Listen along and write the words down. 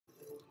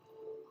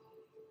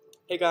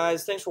Hey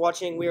guys, thanks for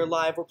watching. We are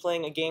live. We're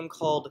playing a game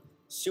called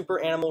Super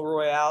Animal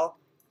Royale,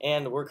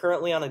 and we're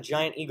currently on a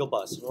giant eagle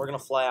bus, and we're going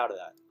to fly out of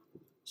that.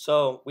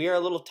 So, we are a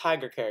little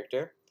tiger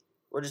character.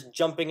 We're just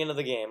jumping into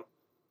the game.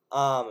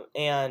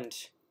 And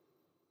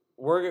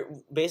we're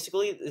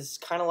basically, it's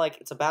kind of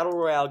like, it's a battle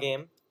royale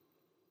game.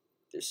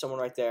 There's someone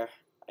right there.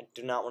 I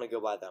do not want to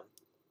go by them.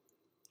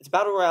 It's a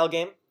battle royale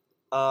game,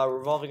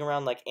 revolving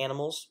around like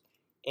animals,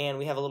 and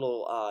we have a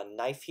little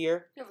knife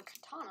here. You have a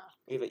katana.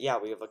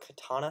 We have a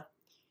katana.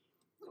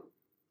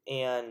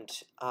 And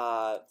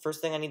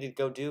first thing I need to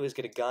go do is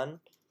get a gun.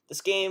 This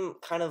game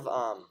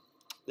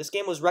this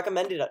game was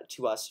recommended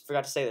to us.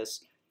 Forgot to say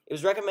this. It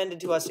was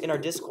recommended to us in our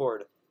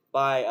Discord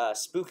by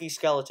Spooky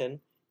Skeleton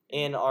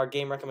in our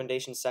game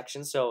recommendation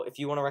section. So if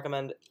you want to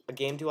recommend a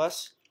game to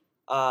us,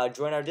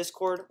 join our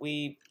Discord.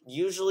 We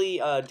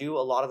usually do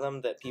a lot of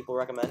them that people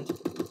recommend.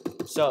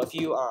 So if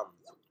you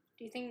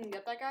Do you think you can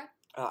get that guy?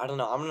 I don't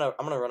know. I'm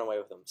gonna run away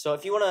with them. So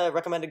if you want to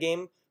recommend a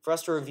game for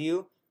us to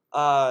review,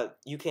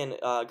 you can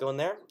go in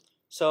there.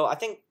 So I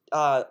think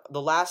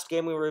the last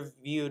game we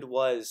reviewed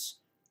was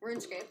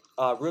RuneScape.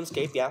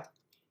 RuneScape, yeah.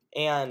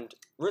 And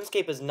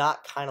RuneScape is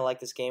not kind of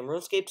like this game.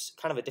 RuneScape's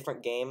kind of a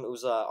different game. It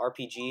was a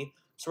RPG,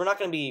 so we're not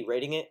going to be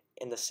rating it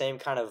in the same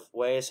kind of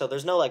way. So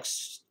there's no like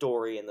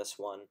story in this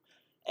one.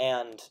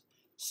 And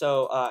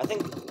so I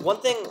think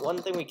one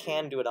thing we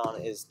can do it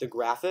on is the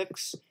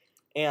graphics.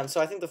 And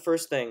so I think the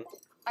first thing,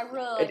 I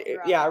really like the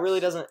graphics.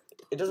 yeah,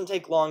 it doesn't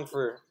take long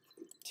to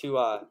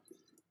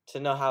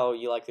know how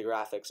you like the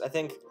graphics. I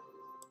think,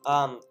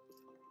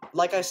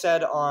 like I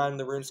said on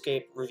the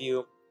RuneScape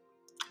review,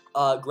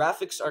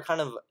 graphics are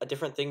kind of a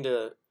different thing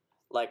to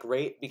like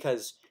rate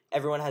because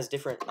everyone has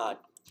different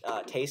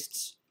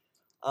tastes.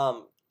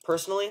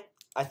 Personally,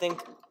 I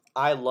think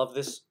I love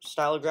this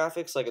style of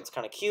graphics. Like, it's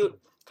kind of cute,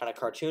 kind of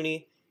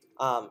cartoony.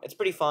 It's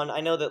pretty fun.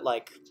 I know that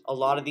like a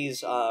lot of these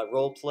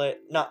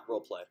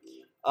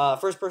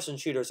first-person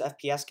shooters,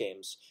 FPS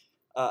games.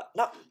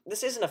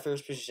 This isn't a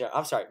first-person shooter.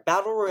 I'm sorry,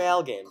 battle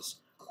royale games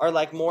are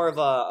like more of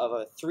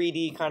a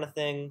 3D kind of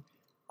thing,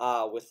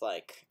 with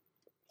like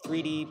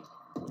 3D,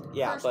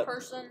 yeah, First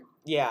person.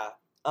 Yeah,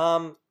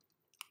 a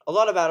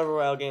lot of battle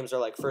royale games are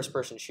like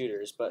first-person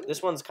shooters, but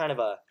this one's kind of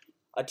a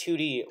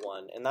 2D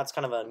one, and that's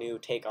kind of a new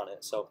take on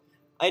it. So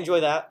I enjoy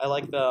that. I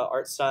like the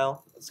art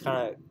style. It's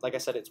kind of, like I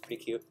said, it's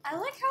pretty cute. I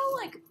like how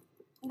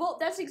well,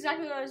 that's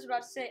exactly what I was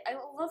about to say. I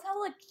love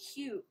how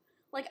cute.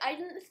 Like, I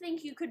didn't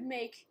think you could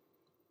make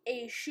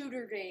a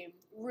shooter game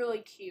really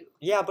cute.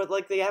 Yeah, but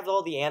like they have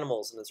all the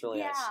animals, and it's really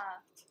nice. Yeah.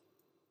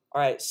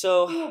 All right,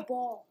 so. Ooh, a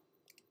ball.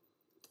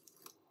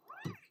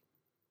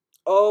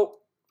 Oh,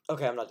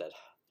 okay, I'm not dead.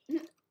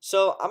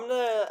 So I'm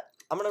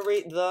gonna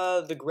rate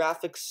the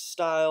graphics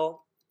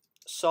style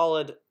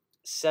solid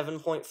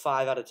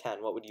 7.5 out of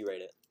 10. What would you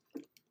rate it?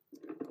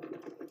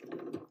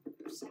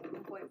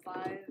 7.5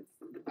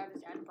 out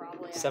of 10,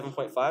 probably.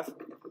 7.5?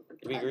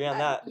 We agree on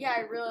that. Yeah,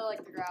 I really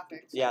like the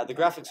graphics. Yeah, the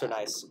graphics are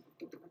nice.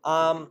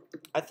 I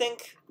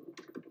think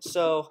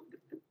so.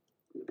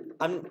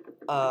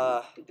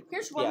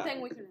 Here's one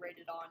thing we can rate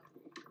it on.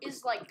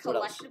 Is like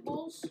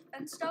collectibles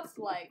and stuff,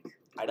 like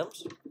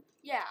items?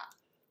 Yeah.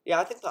 Yeah,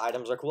 I think the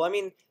items are cool. I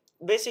mean,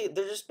 basically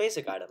they're just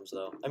basic items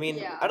though. I mean,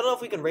 yeah. I don't know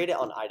if we can rate it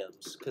on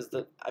items cuz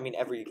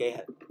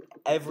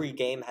every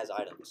game has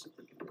items.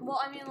 Well,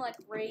 I mean like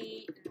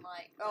rate and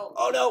like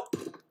Oh no.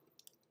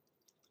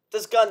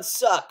 This gun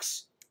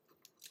sucks.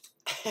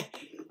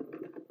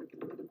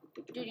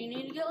 Dude, you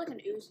need to get like an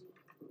Uzi.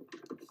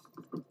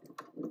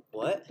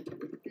 What?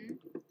 Hmm?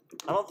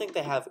 I don't think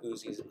they have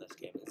Uzis in this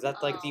game. Is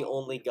that like the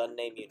only gun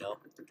name you know?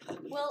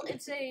 Well,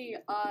 it's a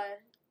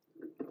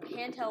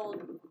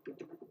handheld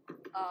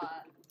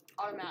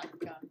automatic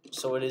gun.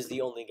 So it is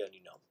the only gun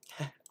you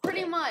know.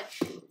 Pretty much.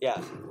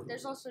 Yeah.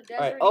 There's also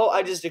desert. Alright. Oh,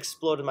 I just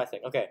exploded my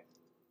thing. Okay.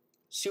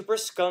 Super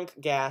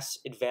skunk gas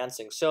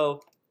advancing.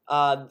 So,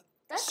 That's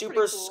super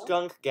pretty cool.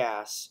 skunk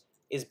gas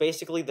is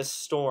basically the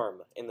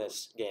storm in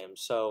this game.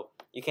 So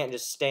you can't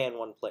just stay in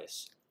one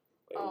place.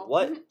 Wait,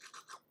 what?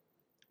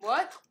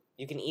 What?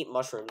 You can eat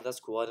mushrooms. That's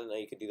cool. I didn't know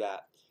you could do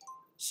that.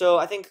 So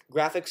I think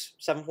graphics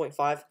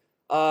 7.5.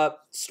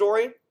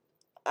 Story.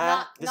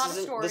 Not a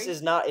story. This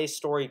is not a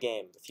story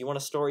game. If you want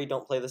a story,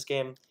 don't play this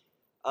game.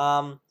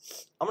 I'm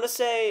gonna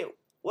say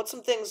what's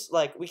some things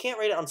like we can't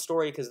rate it on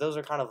story because those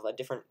are kind of a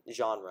different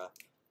genre.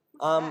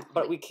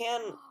 But we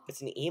can.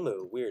 It's an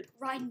emu. Weird.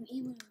 Ride an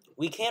emu.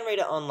 We can rate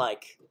it on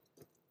like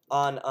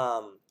on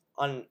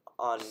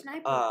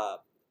Sniper.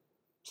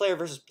 player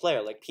versus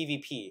player, like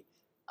PvP.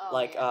 Oh,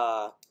 Like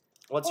yeah.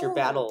 what's your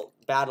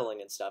battling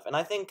and stuff. And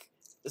I think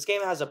this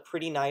game has a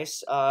pretty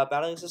nice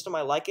battling system.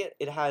 I like it.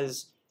 It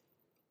has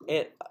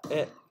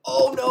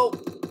oh no.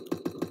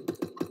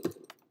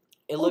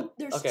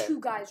 There's okay. 2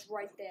 guys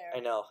right there.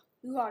 I know.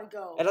 You gotta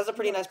go. It has a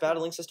pretty nice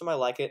battling system. I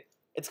like it.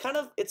 It's kind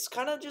of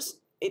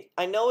just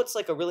I know it's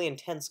like a really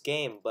intense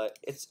game, but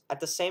it's at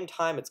the same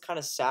time it's kind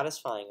of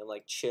satisfying and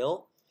like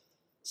chill.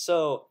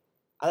 So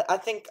I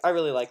think I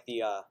really like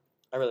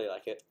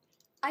it.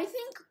 I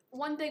think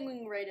one thing we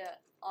can rate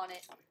on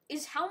it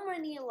is how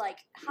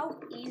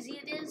easy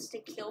it is to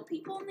kill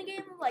people in the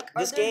game. Like,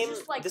 are This there game,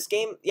 just like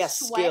yeah,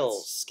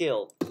 sweats?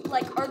 skill.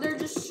 Like, are there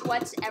just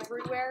sweats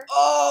everywhere?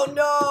 Oh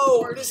no,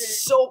 Or this is is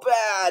it- so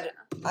bad.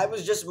 I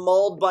was just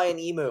mauled by an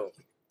emu.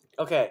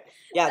 Okay,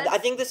 yeah, I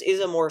That's- think this is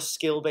a more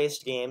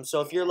skill-based game.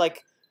 So if you're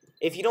like,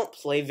 if you don't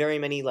play very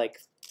many like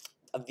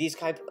of these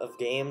type of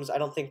games, I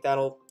don't think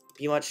that'll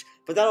be much.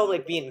 But that'll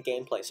like be in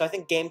gameplay. So I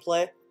think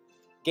gameplay,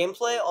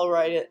 I'll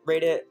rate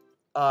it,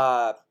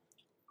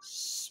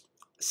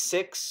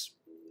 6.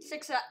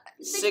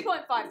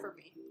 6.5 for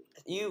me.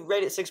 You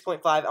rate it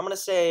 6.5. I'm gonna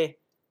say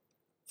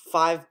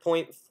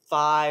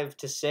 5.5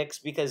 to 6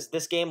 because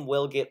this game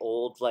will get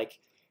old. Like,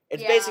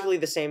 it's Yeah. basically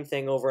the same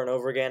thing over and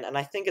over again, and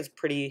I think it's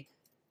pretty.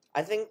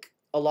 I think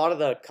a lot of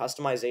the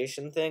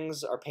customization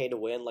things are pay to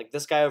win. Like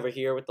this guy over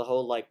here with the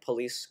whole like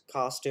police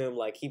costume,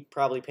 like he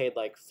probably paid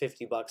like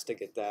 $50 to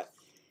get that.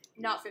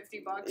 Not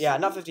 $50. Yeah,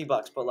 not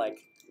 $50, but like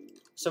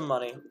some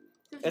money.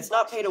 It's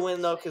not pay to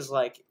win though, because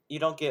like you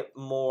don't get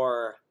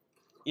more.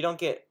 You don't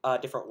get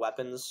different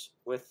weapons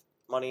with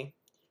money.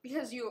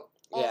 Because you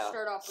all Yeah.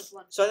 start off with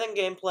one. So I think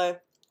gameplay,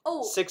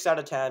 Oh, 6 out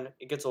of 10.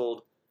 It gets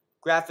old.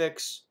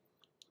 Graphics,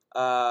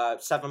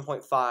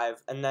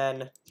 7.5, and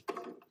then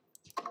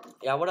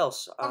yeah, what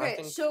else? okay. I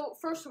think So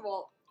first of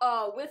all,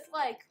 with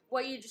like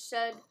what you just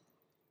said,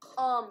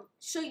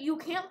 so you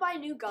can't buy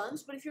new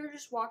guns, but if you're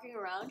just walking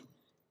around,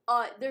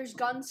 there's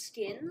gun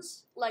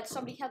skins. Like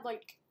somebody had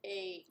like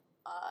a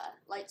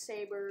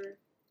lightsaber.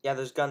 yeah,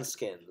 there's gun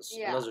skins.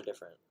 Yeah. And those are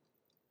different.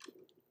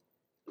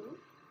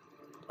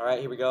 All right,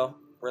 here we go.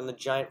 We're in the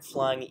giant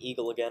flying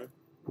eagle again.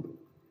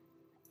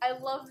 I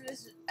love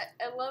this.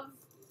 I love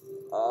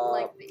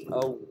like the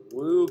Oh,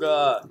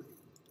 wooga.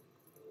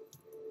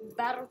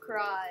 battle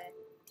cry.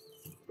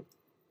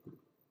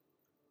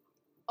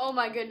 Oh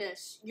my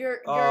goodness,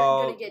 you're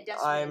Oh, gonna get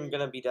decimated. I'm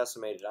gonna be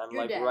decimated. I'm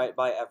You're like dead. right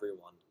by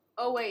everyone.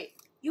 Oh wait,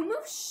 you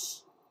move.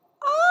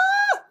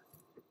 Ah!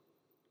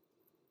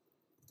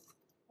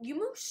 You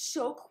move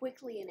so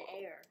quickly in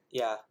air,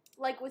 Yeah.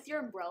 like with your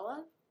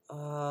umbrella.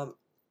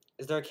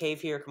 Is there a cave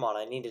here? Come on,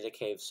 I needed a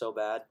cave so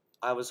bad.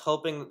 I was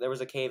hoping that there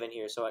was a cave in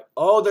here, so I.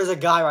 Oh, there's a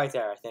guy right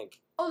there. I think.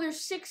 Oh, there's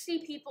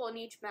 60 people in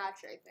each match,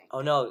 I think.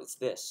 Oh no, it's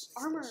this.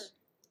 It's Armor. this.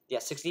 Yeah,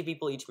 60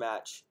 people each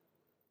match.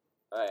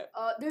 All right.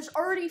 There's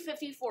already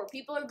 54.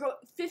 People are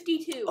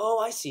 52. Oh,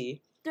 I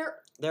see. They're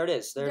There it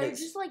is. There it they're is.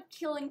 just like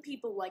killing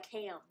people like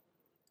ham.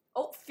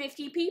 Oh,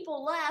 50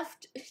 people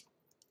left.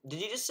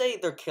 Did you just say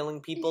they're killing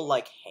people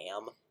like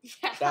ham?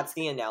 Yeah. That's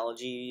the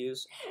analogy you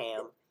use.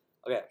 Ham.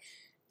 Okay.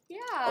 Yeah.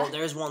 Oh,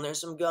 there's one.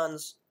 There's some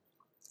guns.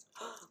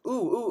 Ooh,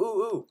 ooh,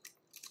 ooh, ooh.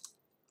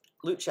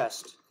 Loot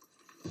chest.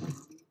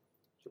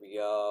 Here we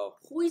go.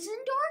 Poison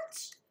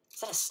darts? Is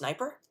that a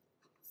sniper?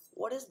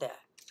 What is that?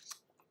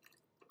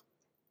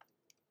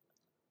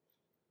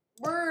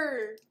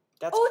 Word.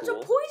 That's Oh, cool.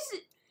 it's a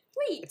poison.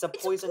 Wait. It's a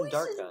poison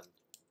dart gun.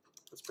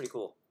 That's pretty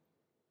cool.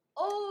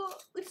 Oh,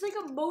 it's like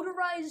a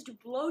motorized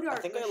blow dart.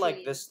 I think I machine.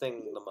 like this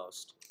thing the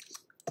most.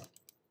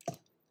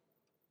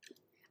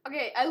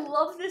 Okay, I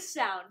love this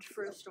sound.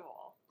 First of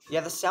all.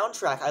 Yeah, the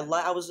soundtrack. I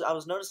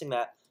was noticing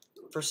that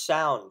for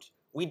sound.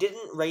 We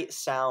didn't rate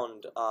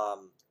sound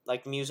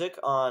like music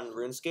on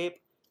RuneScape.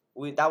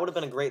 That would have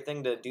been a great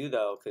thing to do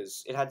though,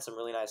 because it had some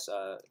really nice.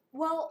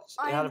 Well,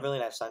 It had a really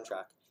nice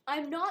soundtrack.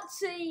 I'm not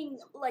saying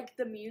like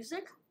the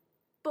music,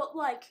 but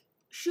like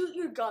shoot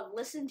your gun,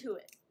 listen to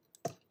it.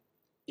 It's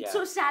Yeah.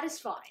 so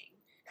satisfying.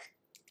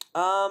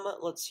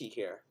 Let's see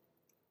here.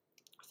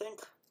 I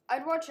think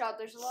I'd watch out.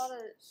 There's a lot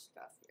of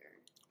stuff here.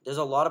 there's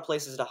a lot of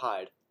places to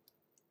hide.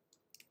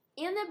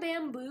 And the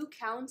bamboo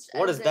counts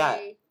What as is that?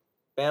 a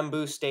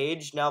Bamboo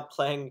stage now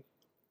playing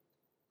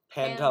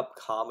panned up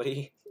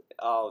comedy.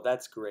 Oh,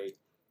 that's great.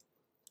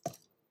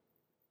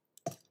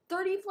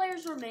 30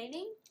 players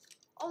remaining?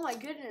 Oh my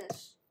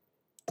goodness.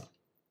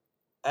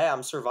 Hey,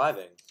 I'm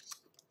surviving.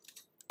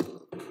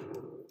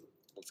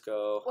 Let's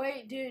go.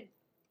 Wait, dude.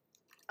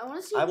 I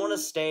want to see. I want to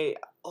stay.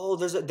 Oh,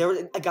 there was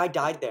a guy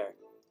died there.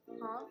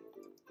 Huh?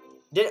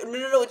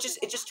 No.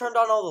 It just turned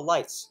on all the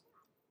lights.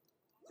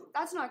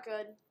 That's not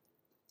good.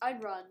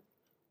 I'd run.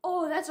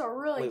 Oh, that's a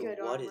really Wait, good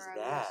what armor. is I'm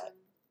that? guessing.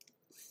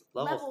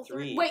 Level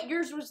 3. Wait,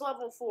 yours was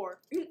level 4.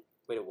 Wait,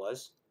 it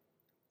was?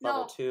 No,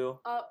 Level 2.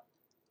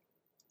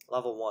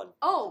 Level 1.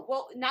 Oh,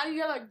 well, now you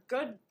got a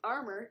good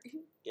armor.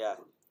 Yeah.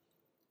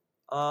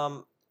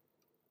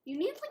 You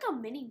need like a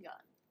minigun.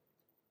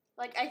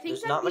 Like I think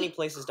There's that'd not many be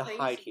places to crazy.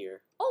 hide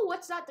here. Oh,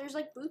 what's that? There's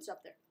like boots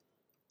up there.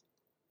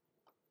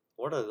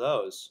 What are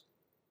those?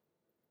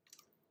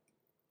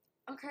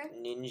 Okay.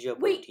 Ninja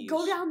Wait, booties.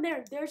 go down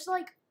there. There's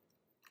like,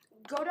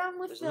 go down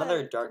with There's the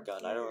another dart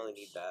gun. I don't really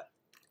need that.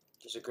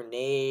 There's a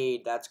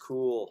grenade. That's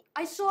cool.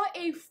 I saw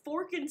a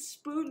fork and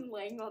spoon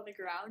laying on the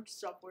ground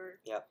somewhere.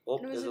 Yeah. Oh,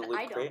 And it was there's a an loot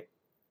item. crate.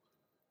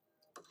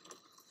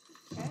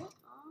 Okay.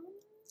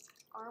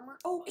 Armor.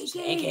 Oh, AK.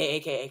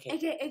 AK.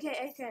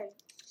 AK.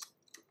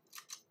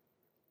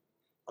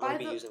 I'm gonna By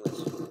be the- using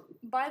this.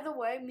 By the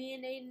way, me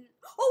and Aiden.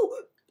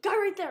 Oh, guy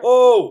right there.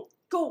 Oh!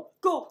 Go.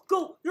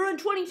 You're on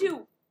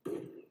 22.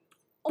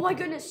 Oh my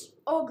goodness.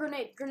 Oh,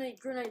 grenade.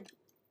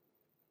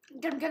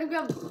 Get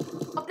him.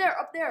 Up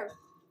there.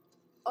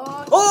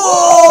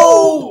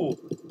 Oh!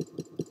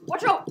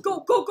 Watch out.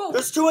 Go.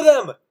 There's 2 of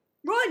them.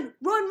 Run.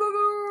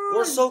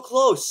 We're so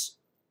close.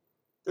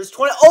 There's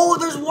 20. Oh,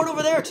 there's one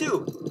over there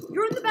too.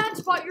 You're in the bad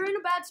spot. You're in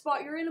a bad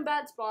spot.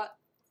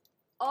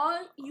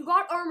 You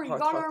got armor.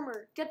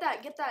 Armor. Get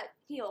that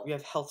heal. We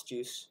have health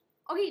juice.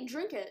 Okay,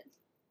 drink it.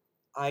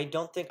 I'm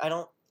not down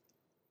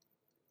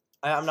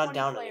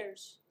any. I'm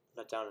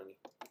not down any.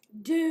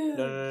 Dude.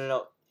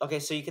 No. Okay,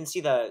 so you can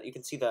see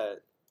the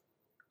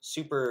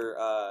super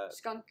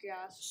skunk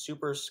gas.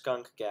 Super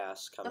skunk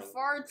gas coming. The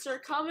farts are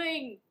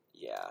coming.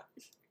 Yeah.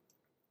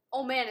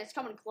 Oh man, it's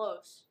coming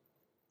close.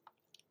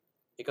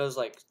 It goes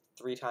like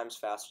 3 times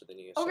faster than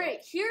you.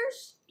 Okay,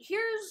 here's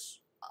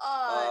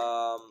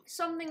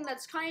something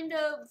that's kind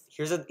of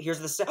here's the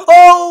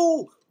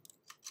oh!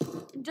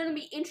 Gonna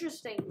be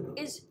interesting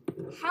is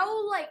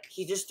how like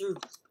he just threw.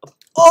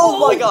 Oh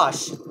my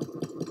gosh!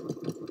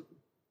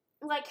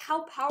 Like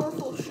how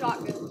powerful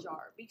shotguns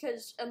are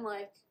because and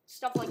like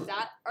stuff like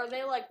that. Are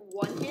they like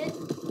 1 hit?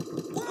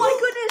 Oh my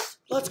goodness!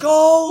 Let's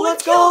go!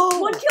 Let's go!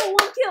 1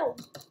 kill!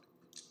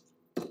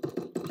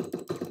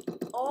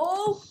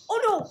 Oh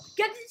no!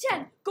 Get to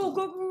 10! Go!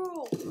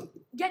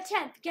 Get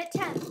 10!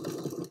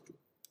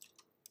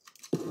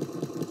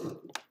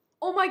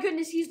 Oh my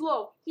goodness, he's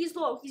low. He's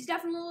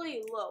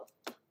definitely low.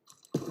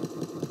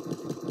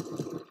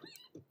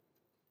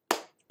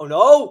 Oh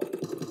no!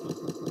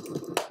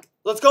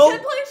 Let's go! 10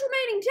 players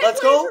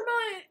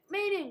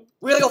remaining!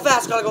 We gotta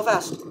go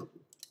fast!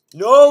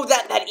 No,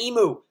 that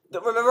emu!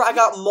 Remember, I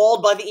got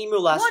mauled by the emu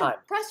last time.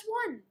 Press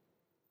 1!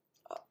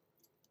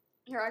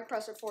 Here, I can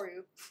press it for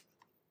you.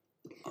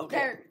 Okay.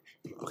 There.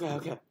 Okay.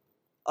 Kill him!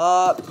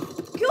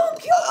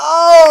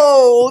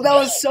 Oh, that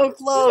was so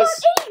close!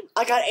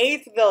 I got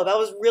 8th though, that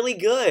was really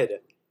good.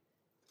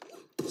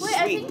 Wait,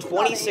 I think Sweet,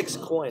 26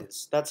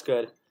 coins. That's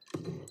good.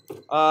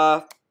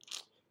 The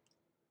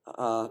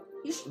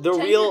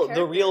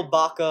real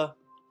Baka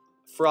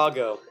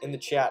Frago in the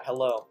chat.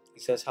 Hello. He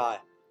says hi.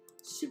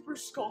 Super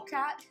Skull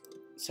Cat.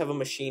 Let's have a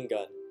machine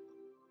gun.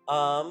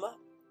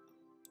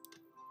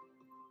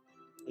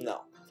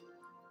 No.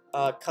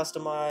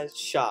 Customized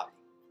shop.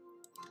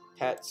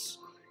 Pets.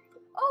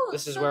 Oh,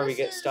 this is so where we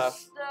get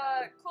stuff.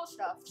 The cool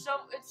stuff.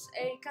 So it's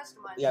a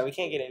customized. Yeah, we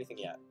can't get anything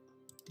yet.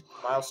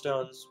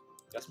 Milestones.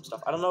 Got some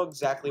stuff. I don't know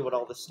exactly what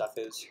all this stuff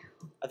is.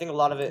 I think a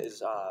lot of it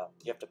is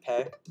you have to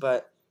pay,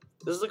 but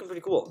this is looking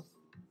pretty cool.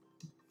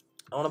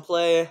 I want to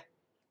play.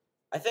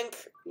 I think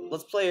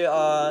let's play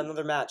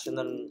another match and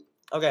then.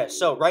 Okay,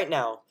 so right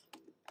now,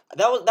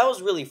 that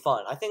was really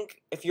fun. I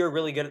think if you're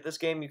really good at this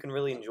game, you can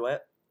really enjoy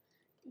it.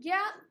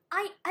 Yeah,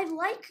 I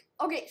like.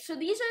 Okay, so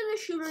these are the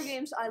shooter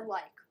games I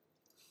like.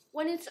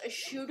 When it's a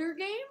shooter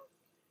game,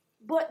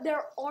 but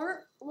there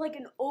aren't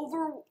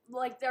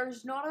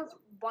there's not a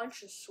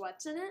bunch of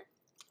sweats in it.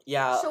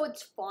 Yeah. So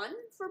it's fun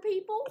for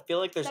people. I feel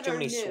like there's too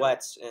many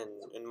sweats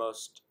in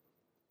most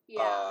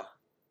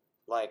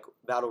like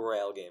battle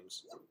royale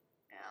games.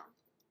 Yeah.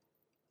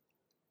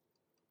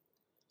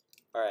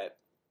 All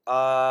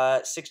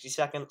right. 60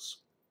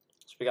 seconds.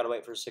 So we gotta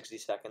wait for 60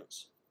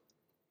 seconds.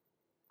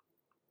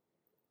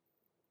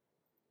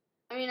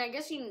 I mean, I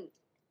guess you can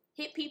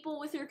hit people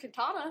with your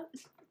katana.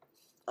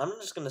 I'm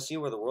just gonna see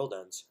where the world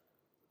ends.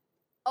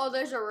 Oh,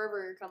 there's a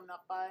river coming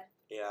up by.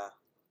 Yeah.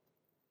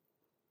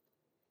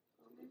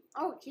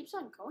 Oh, it keeps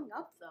on going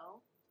up,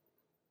 though.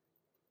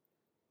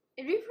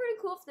 It'd be pretty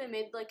cool if they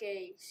made, like,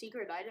 a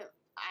secret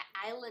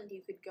island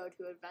you could go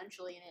to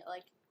eventually, and it,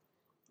 like,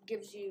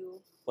 gives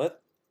you...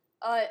 What?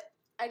 I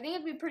think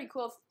it'd be pretty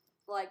cool if,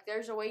 like,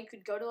 there's a way you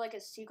could go to, like, a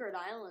secret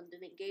island,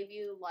 and it gave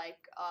you,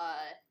 like,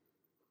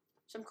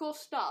 some cool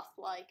stuff,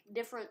 like,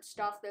 different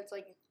stuff that's,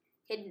 like,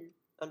 hidden.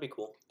 That'd be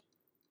cool.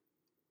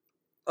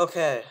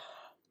 Okay.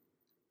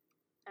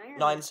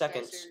 9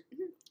 seconds.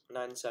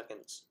 9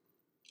 seconds.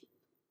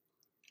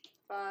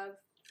 5,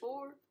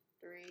 4,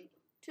 3,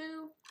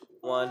 2,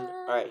 1.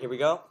 Alright, here we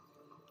go.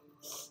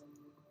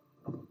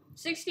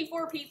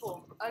 64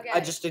 people. Okay.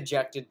 I just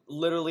ejected,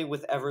 literally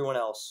with everyone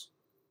else.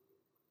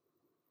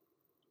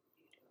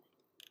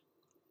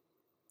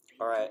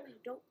 Alright.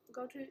 Don't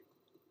go to...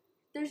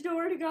 There's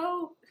nowhere to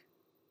go.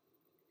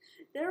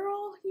 They're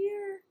all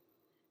here.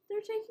 They're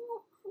taking...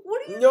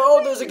 What are you doing?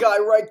 No, there's a guy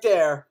right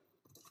there.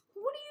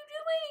 What are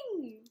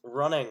you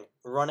doing?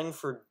 Running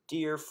for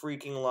dear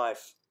freaking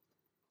life.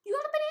 You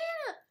got a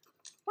banana.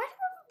 Why do you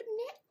have a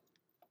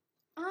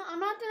banana? I'm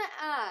not gonna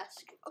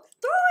ask.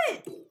 Throw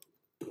it.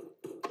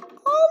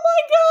 Oh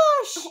my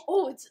gosh!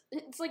 Oh,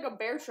 it's like a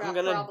bear trap. I'm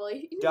gonna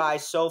probably die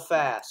so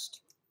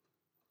fast.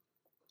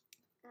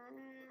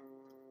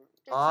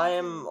 I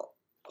am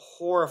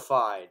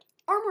horrified.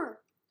 Armor.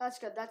 That's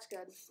good.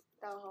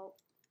 That'll help.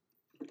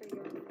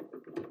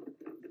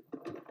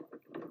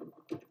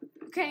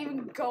 You can't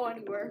even go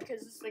anywhere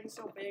because this thing's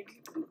so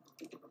big.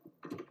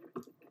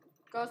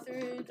 Go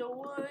through the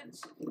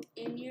woods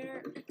in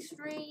your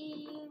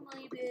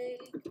extremely big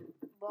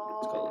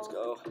ball. Let's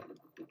go.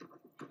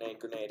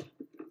 Grenade.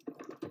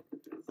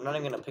 I'm not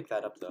even gonna pick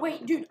that up though.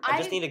 Wait, dude, I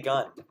just need a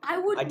gun.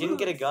 I didn't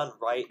get a gun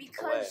right away.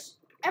 Because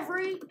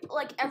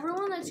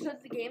everyone that's good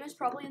at the game is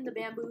probably in the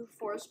bamboo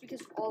forest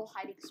because of all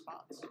hiding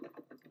spots.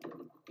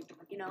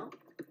 You know?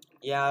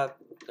 Yeah,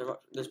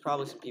 there's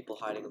probably some people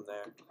hiding them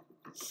there.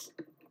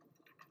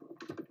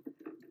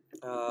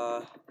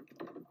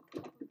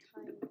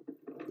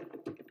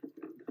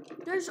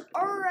 There's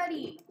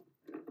already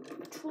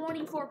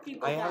 24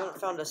 people I down. haven't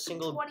found a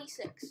single.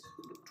 26.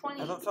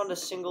 20. I haven't found a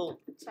single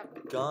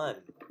gun.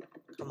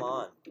 Come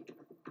on.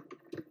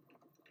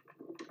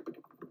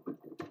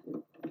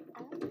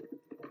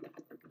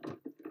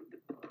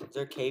 Is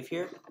there a cave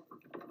here?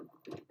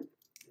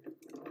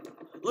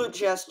 Loot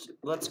chest.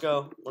 Let's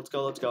go. Let's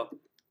go. Let's go.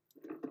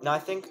 No, I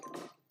think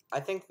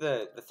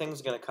the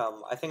thing's gonna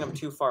come. I think I'm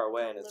too far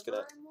away, and it's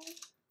gonna.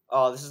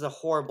 Oh, this is a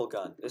horrible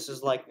gun. This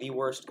is like the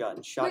worst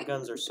gun.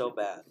 Shotguns are so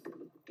bad.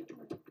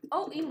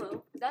 Oh,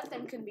 emu. That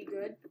thing can be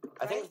good.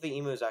 I think the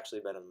emu is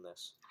actually better than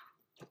this.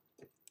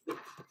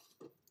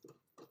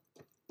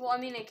 Well, I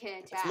mean, it can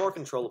attack. It's more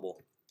controllable.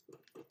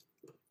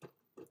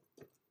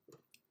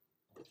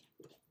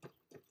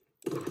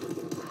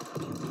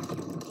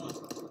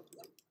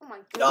 Oh my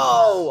god.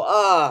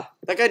 No!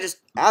 That guy just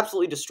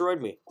absolutely destroyed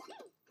me.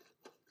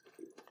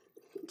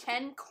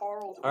 10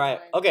 Carl. Alright,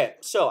 okay,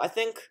 so I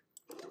think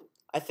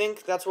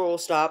that's where we'll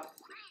stop.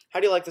 How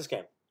do you like this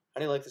game? How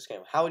do you like this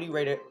game? How would you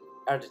rate it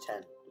out of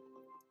 10?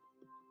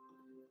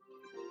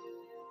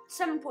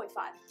 7.5.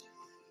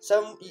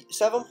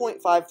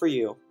 7.5 for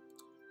you.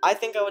 I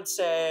think I would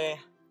say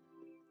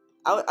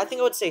I think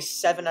I would say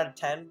 7 out of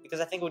 10 because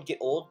I think it would get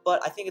old,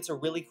 but I think it's a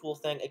really cool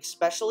thing,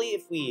 especially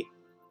if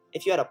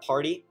you had a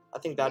party. I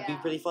think that'd be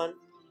pretty fun.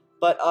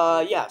 But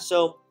yeah,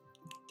 so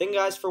thank you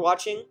guys for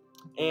watching,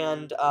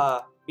 and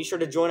be sure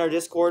to join our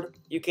Discord.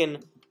 You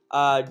can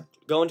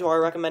go into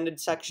our recommended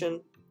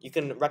section. You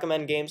can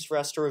recommend games for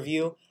us to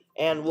review,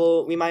 and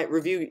we might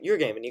review your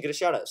game and you get a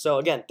shout out. So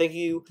again, thank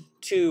you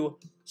to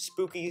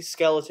Spooky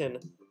Skeleton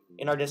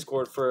in our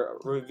Discord for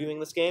reviewing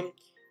this game.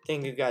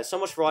 Thank you guys so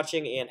much for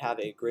watching, and have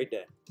a great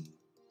day.